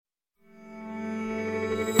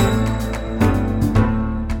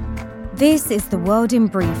This is The World in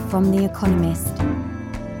Brief from The Economist.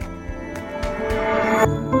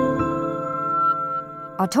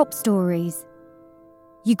 Our top stories.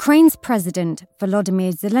 Ukraine's President,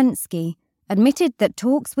 Volodymyr Zelensky, admitted that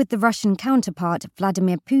talks with the Russian counterpart,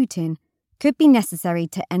 Vladimir Putin, could be necessary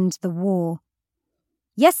to end the war.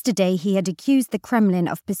 Yesterday, he had accused the Kremlin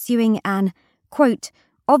of pursuing an, quote,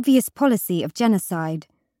 obvious policy of genocide.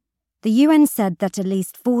 The UN said that at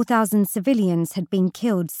least 4,000 civilians had been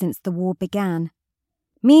killed since the war began.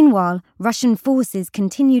 Meanwhile, Russian forces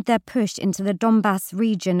continued their push into the Donbass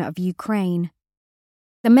region of Ukraine.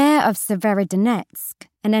 The mayor of Severodonetsk,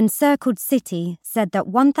 an encircled city, said that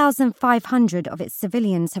 1,500 of its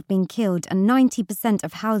civilians have been killed and 90%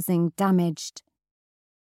 of housing damaged.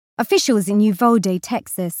 Officials in Uvalde,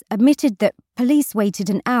 Texas, admitted that police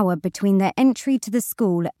waited an hour between their entry to the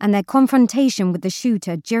school and their confrontation with the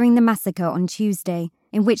shooter during the massacre on Tuesday,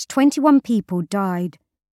 in which 21 people died.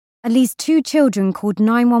 At least 2 children called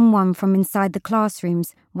 911 from inside the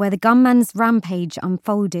classrooms where the gunman's rampage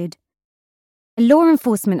unfolded. A law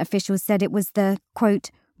enforcement official said it was the,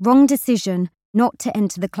 quote, wrong decision not to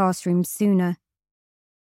enter the classroom sooner.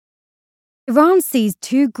 Iran seized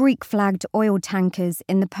 2 Greek-flagged oil tankers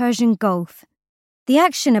in the Persian Gulf. The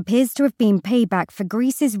action appears to have been payback for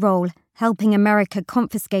Greece's role helping America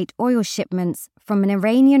confiscate oil shipments from an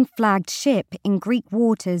Iranian-flagged ship in Greek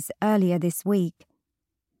waters earlier this week.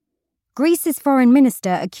 Greece's foreign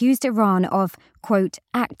minister accused Iran of, quote,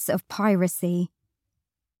 acts of piracy.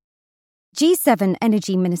 G7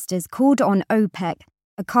 energy ministers called on OPEC,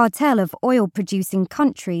 a cartel of oil-producing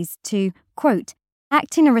countries, to, quote,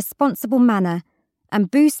 act in a responsible manner and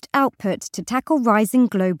boost output to tackle rising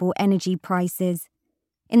global energy prices.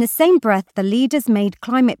 In the same breath, the leaders made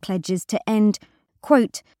climate pledges to end,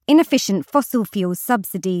 quote, inefficient fossil fuel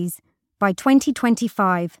subsidies by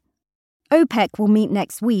 2025. OPEC will meet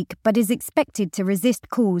next week but is expected to resist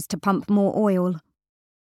calls to pump more oil.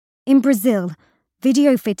 In Brazil,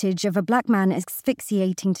 video footage of a black man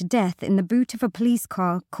asphyxiating to death in the boot of a police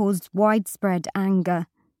car caused widespread anger.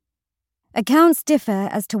 Accounts differ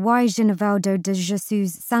as to why Genivaldo de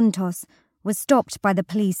Jesus Santos was stopped by the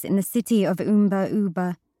police in the city of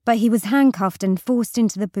Umba, but he was handcuffed and forced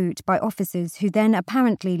into the boot by officers who then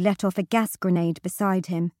apparently let off a gas grenade beside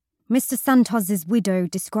him. Mr. Santos's widow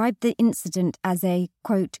described the incident as a,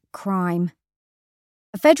 quote, crime.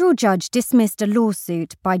 A federal judge dismissed a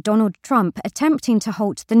lawsuit by Donald Trump attempting to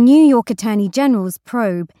halt the New York Attorney General's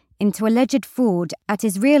probe into alleged fraud at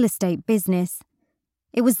his real estate business.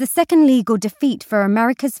 It was the second legal defeat for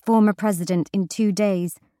America's former president in 2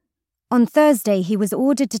 days. On Thursday, he was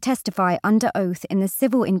ordered to testify under oath in the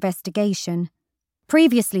civil investigation.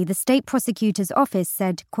 Previously, the state prosecutor's office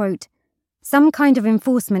said, quote, some kind of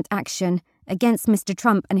enforcement action against Mr.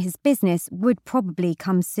 Trump and his business would probably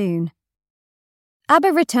come soon.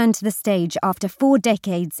 ABBA returned to the stage after 4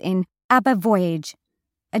 decades in ABBA Voyage,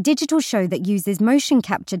 a digital show that uses motion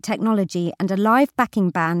capture technology and a live backing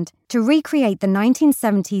band to recreate the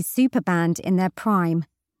 1970s superband in their prime.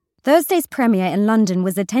 Thursday's premiere in London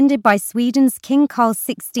was attended by Sweden's King Carl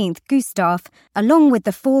XVI Gustaf, along with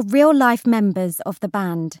the 4 real-life members of the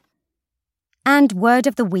band. And word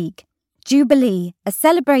of the week, Jubilee, a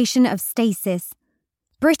celebration of stasis.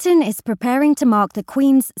 Britain is preparing to mark the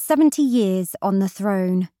Queen's 70 years on the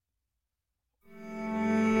throne.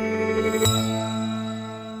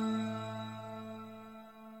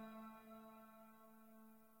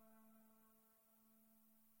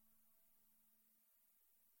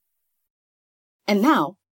 And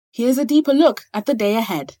now, here's a deeper look at the day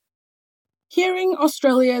ahead. Hearing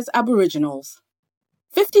Australia's Aboriginals.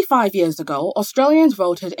 55 years ago, Australians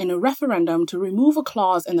voted in a referendum to remove a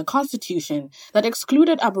clause in the Constitution that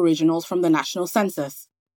excluded Aboriginals from the national census.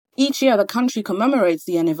 Each year, the country commemorates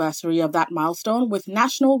the anniversary of that milestone with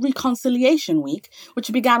National Reconciliation Week,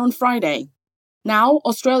 which began on Friday. Now,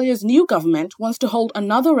 Australia's new government wants to hold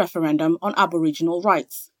another referendum on Aboriginal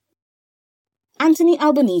rights. Anthony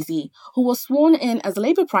Albanese, who was sworn in as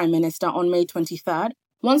Labour Prime Minister on May 23rd,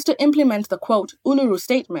 wants to implement the, quote, Uluru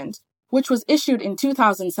Statement, which was issued in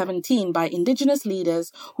 2017 by Indigenous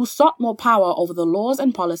leaders who sought more power over the laws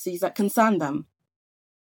and policies that concern them.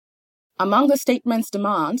 Among the statement's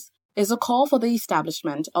demands is a call for the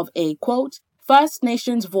establishment of a, quote, First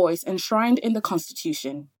Nations voice enshrined in the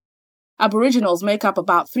Constitution. Aboriginals make up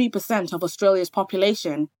about 3% of Australia's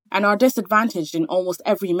population and are disadvantaged in almost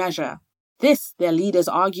every measure. This, their leaders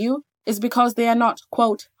argue, is because they are not,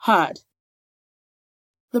 quote, heard.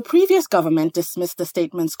 The previous government dismissed the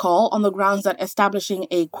statement's call on the grounds that establishing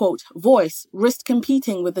a, quote, voice risked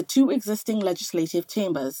competing with the 2 existing legislative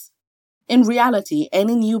chambers. In reality,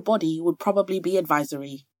 any new body would probably be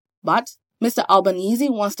advisory. But Mr. Albanese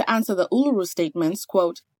wants to answer the Uluru Statement's,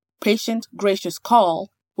 quote, patient, gracious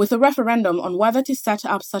call with a referendum on whether to set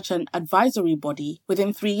up such an advisory body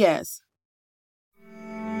within 3 years.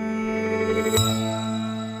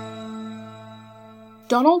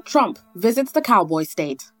 Donald Trump visits the cowboy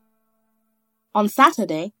state. On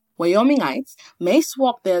Saturday, Wyomingites may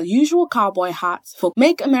swap their usual cowboy hats for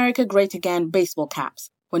Make America Great Again baseball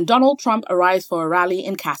caps when Donald Trump arrives for a rally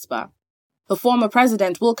in Casper. The former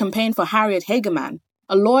president will campaign for Harriet Hageman,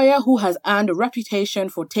 a lawyer who has earned a reputation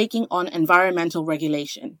for taking on environmental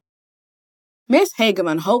regulation. Ms.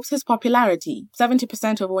 Hageman hopes his popularity,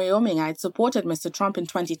 70% of Wyomingites supported Mr. Trump in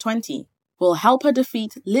 2020, will help her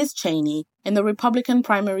defeat Liz Cheney in the Republican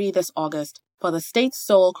primary this August for the state's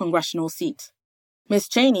sole congressional seat. Ms.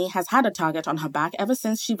 Cheney has had a target on her back ever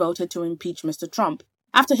since she voted to impeach Mr. Trump,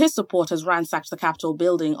 after his supporters ransacked the Capitol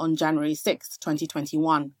building on January 6,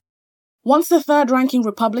 2021. Once the third-ranking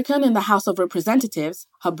Republican in the House of Representatives,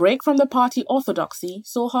 her break from the party orthodoxy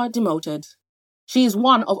saw her demoted. She is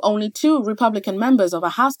one of only 2 Republican members of a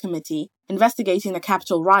House committee investigating the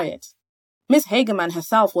Capitol riot. Ms. Hageman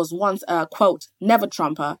herself was once a, quote,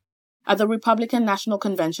 never-Trumper. At the Republican National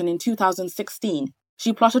Convention in 2016,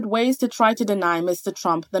 she plotted ways to try to deny Mr.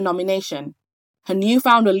 Trump the nomination. Her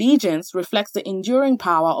newfound allegiance reflects the enduring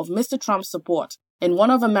power of Mr. Trump's support in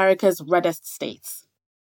one of America's reddest states.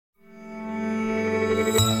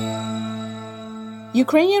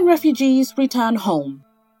 Ukrainian refugees return home.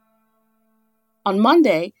 On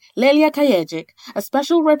Monday, Lelia Kajegic, a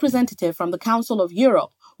special representative from the Council of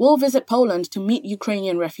Europe, will visit Poland to meet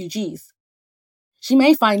Ukrainian refugees. She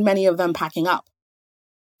may find many of them packing up.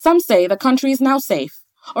 Some say the country is now safe,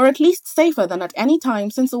 or at least safer than at any time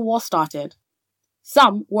since the war started.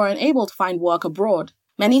 Some were unable to find work abroad.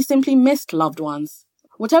 Many simply missed loved ones.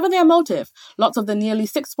 Whatever their motive, lots of the nearly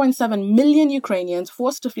 6.7 million Ukrainians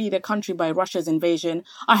forced to flee their country by Russia's invasion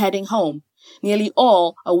are heading home. Nearly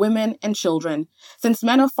all are women and children, since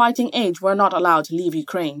men of fighting age were not allowed to leave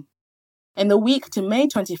Ukraine. In the week to May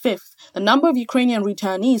 25th, the number of Ukrainian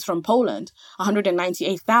returnees from Poland,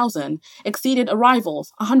 198,000, exceeded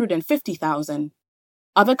arrivals, 150,000.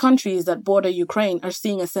 Other countries that border Ukraine are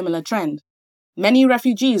seeing a similar trend. Many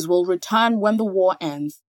refugees will return when the war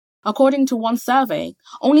ends. According to one survey,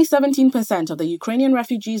 only 17% of the Ukrainian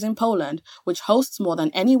refugees in Poland, which hosts more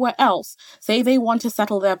than anywhere else, say they want to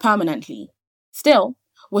settle there permanently. Still,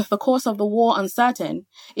 with the course of the war uncertain,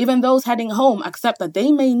 even those heading home accept that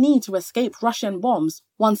they may need to escape Russian bombs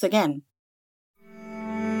once again.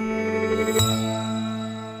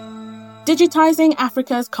 Digitizing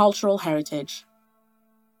Africa's cultural heritage.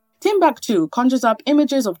 Timbuktu conjures up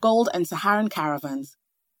images of gold and Saharan caravans.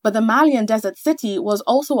 But the Malian desert city was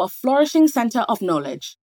also a flourishing center of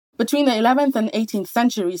knowledge. Between the 11th and 18th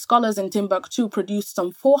century, scholars in Timbuktu produced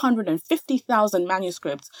some 450,000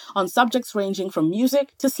 manuscripts on subjects ranging from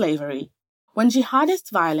music to slavery. When jihadist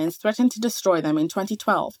violence threatened to destroy them in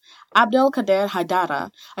 2012, Abdelkader Haidara,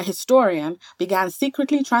 a historian, began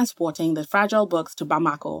secretly transporting the fragile books to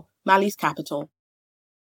Bamako, Mali's capital.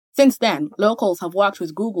 Since then, locals have worked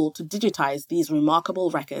with Google to digitize these remarkable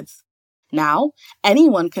records. Now,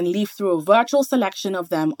 anyone can leaf through a virtual selection of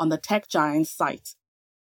them on the tech giant's site.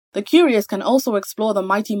 The curious can also explore the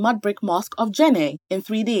mighty mud brick mosque of Djenné in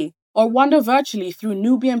 3D, or wander virtually through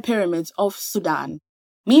Nubian pyramids of Sudan.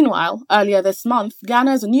 Meanwhile, earlier this month,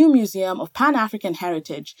 Ghana's new Museum of Pan-African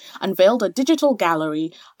Heritage unveiled a digital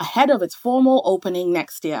gallery ahead of its formal opening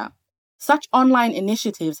next year. Such online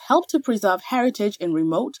initiatives help to preserve heritage in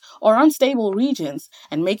remote or unstable regions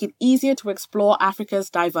and make it easier to explore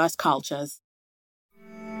Africa's diverse cultures.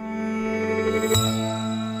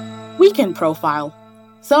 Weekend Profile.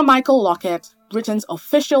 Sir Michael Lockett, Britain's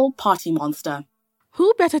official party monster.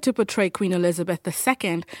 Who better to portray Queen Elizabeth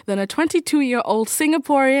II than a 22-year-old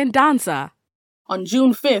Singaporean dancer? On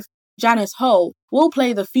June 5th, Janice Ho will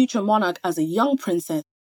play the future monarch as a young princess,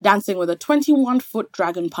 dancing with a 21-foot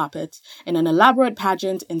dragon puppet in an elaborate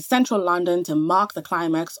pageant in central London to mark the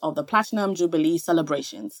climax of the Platinum Jubilee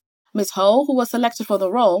celebrations. Ms. Ho, who was selected for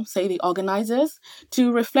the role, say the organisers,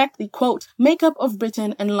 to reflect the, quote, makeup of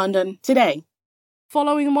Britain and London today.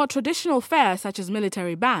 Following more traditional fare such as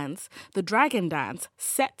military bands, the Dragon Dance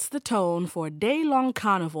sets the tone for a day-long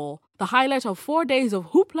carnival, the highlight of 4 days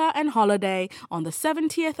of hoopla and holiday on the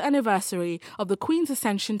 70th anniversary of the Queen's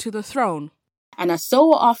ascension to the throne. And as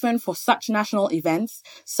so often for such national events,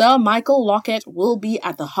 Sir Michael Lockett will be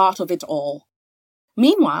at the heart of it all.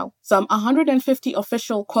 Meanwhile, some 150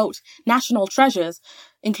 official, quote, national treasures,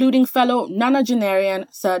 including fellow nonagenarian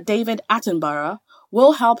Sir David Attenborough,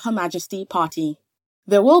 will help Her Majesty party.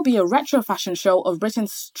 There will be a retro fashion show of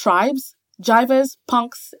Britain's tribes, jivers,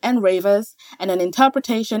 punks, and ravers, and an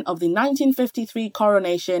interpretation of the 1953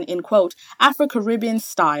 coronation in, quote, Afro-Caribbean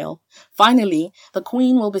style. Finally, the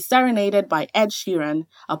Queen will be serenaded by Ed Sheeran,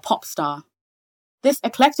 a pop star. This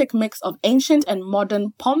eclectic mix of ancient and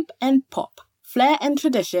modern pomp and pop, flair and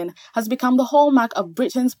tradition has become the hallmark of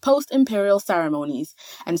Britain's post-imperial ceremonies,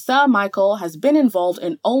 and Sir Michael has been involved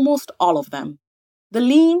in almost all of them. The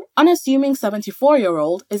lean, unassuming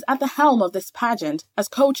 74-year-old is at the helm of this pageant as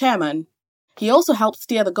co-chairman. He also helped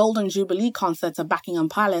steer the Golden Jubilee concerts at Buckingham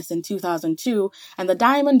Palace in 2002 and the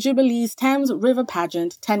Diamond Jubilee's Thames River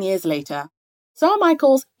pageant 10 years later. Sir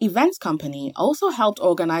Michael's events company also helped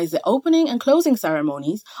organize the opening and closing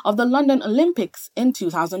ceremonies of the London Olympics in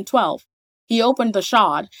 2012. He opened the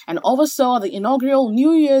Shard and oversaw the inaugural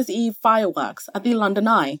New Year's Eve fireworks at the London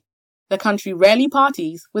Eye. The country rarely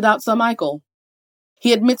parties without Sir Michael.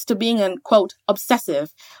 He admits to being an, quote,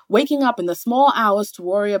 obsessive, waking up in the small hours to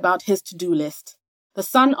worry about his to-do list. The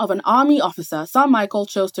son of an army officer, Sir Michael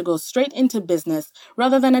chose to go straight into business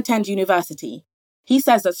rather than attend university. He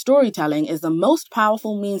says that storytelling is the most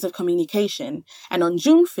powerful means of communication, and on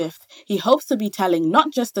June 5th, he hopes to be telling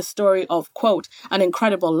not just the story of, quote, an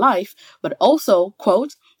incredible life, but also,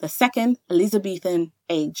 quote, the second Elizabethan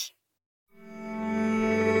age.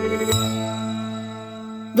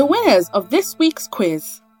 The winners of this week's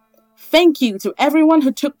quiz. Thank you to everyone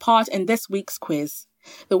who took part in this week's quiz.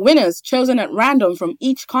 The winners chosen at random from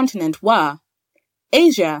each continent were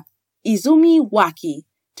Asia, Izumi Waki,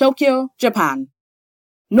 Tokyo, Japan.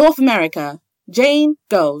 North America, Jane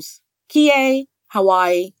Goes, Kie,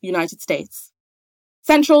 Hawaii, United States.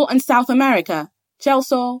 Central and South America,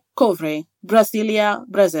 Celso Covre, Brasilia,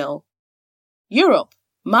 Brazil. Europe,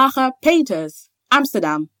 Maja Peters,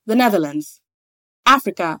 Amsterdam, the Netherlands.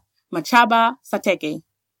 Africa, Machaba Sateke,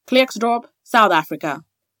 Klerksdorp, South Africa.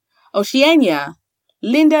 Oceania,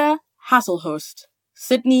 Linda Hasselhurst,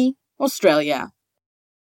 Sydney, Australia.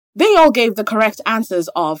 They all gave the correct answers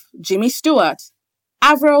of Jimmy Stewart,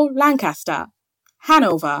 Avro Lancaster,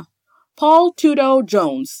 Hanover, Paul Tudor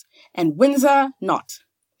Jones, and Windsor Not.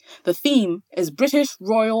 The theme is British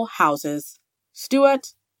royal houses: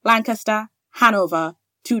 Stuart, Lancaster, Hanover,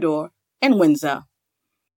 Tudor, and Windsor.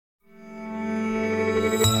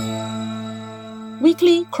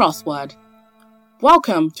 Weekly Crossword.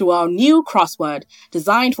 Welcome to our new crossword,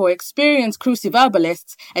 designed for experienced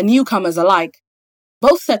cruciverbalists and newcomers alike.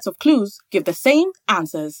 Both sets of clues give the same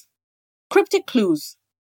answers. Cryptic clues.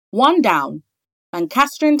 1 down.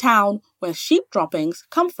 Lancastrian town where sheep droppings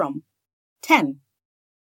come from. 10.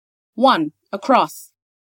 1 across.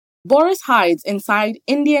 Boris hides inside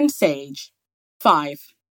Indian sage.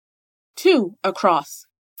 5. 2 across.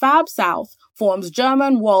 Fab South forms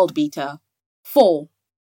German world beater. 4.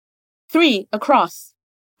 3 across.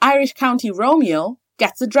 Irish County Romeo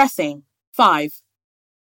gets a dressing. 5.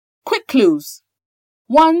 Quick clues.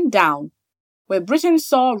 1 down. Where Britain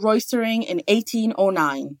saw roistering in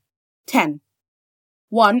 1809. 10.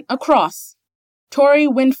 1 across. Tory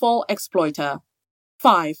windfall exploiter.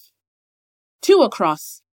 5. 2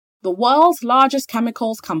 across. The world's largest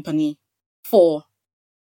chemicals company. 4.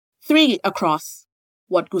 3 across.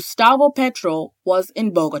 What Gustavo Petro was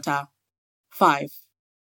in Bogota. 5.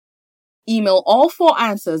 Email all 4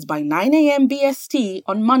 answers by 9 a.m. BST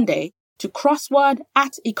on Monday to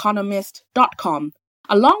crossword@economist.com,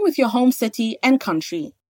 along with your home city and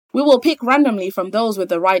country. We will pick randomly from those with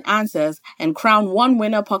the right answers and crown one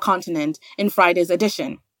winner per continent in Friday's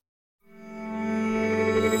edition.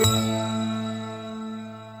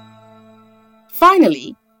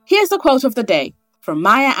 Finally, here's the quote of the day from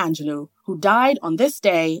Maya Angelou, who died on this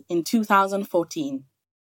day in 2014.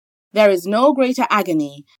 There is no greater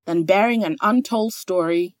agony than bearing an untold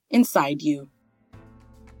story inside you.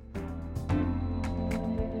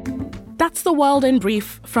 That's the world in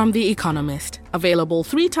brief from The Economist, available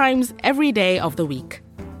 3 times every day of the week.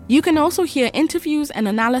 You can also hear interviews and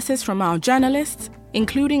analysis from our journalists,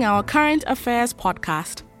 including our current affairs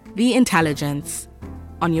podcast, The Intelligence,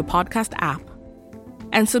 on your podcast app.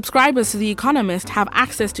 And subscribers to The Economist have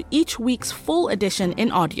access to each week's full edition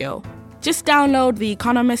in audio. Just download The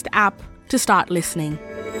Economist app to start listening.